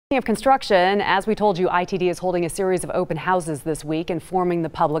Of construction, as we told you, ITD is holding a series of open houses this week, informing the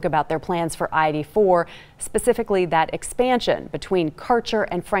public about their plans for I-84, specifically that expansion between Karcher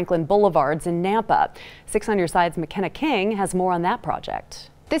and Franklin Boulevards in Nampa. 6 on your side's McKenna King has more on that project.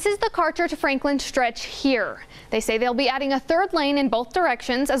 This is the Karcher to Franklin stretch here. They say they'll be adding a third lane in both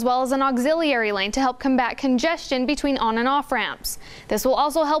directions as well as an auxiliary lane to help combat congestion between on and off ramps. This will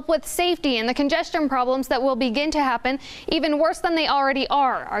also help with safety and the congestion problems that will begin to happen even worse than they already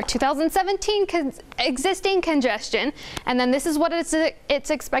are. Our 2017 existing congestion, and then this is what it's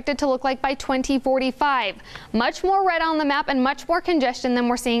expected to look like by 2045. Much more red on the map and much more congestion than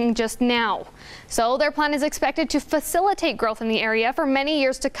we're seeing just now. So their plan is expected to facilitate growth in the area for many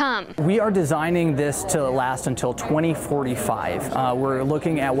years to come. We are designing this to last until 2045. We're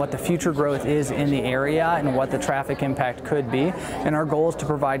looking at what the future growth is in the area and what the traffic impact could be, and our goal is to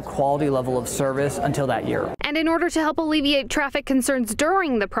provide quality level of service until that year. And in order to help alleviate traffic concerns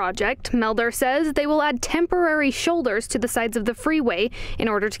during the project, Melder says they will add temporary shoulders to the sides of the freeway in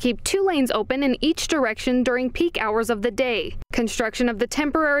order to keep 2 lanes open in each direction during peak hours of the day. Construction of the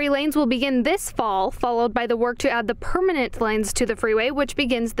temporary lanes will begin this fall, followed by the work to add the permanent lanes to the freeway, which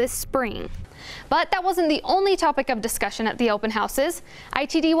begins this spring. But that wasn't the only topic of discussion at the open houses.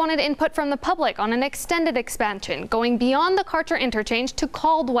 ITD wanted input from the public on an extended expansion going beyond the Karcher interchange to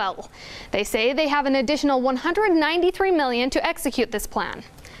Caldwell. They say they have an additional $193 million to execute this plan.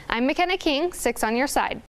 I'm McKenna King, 6 on your side.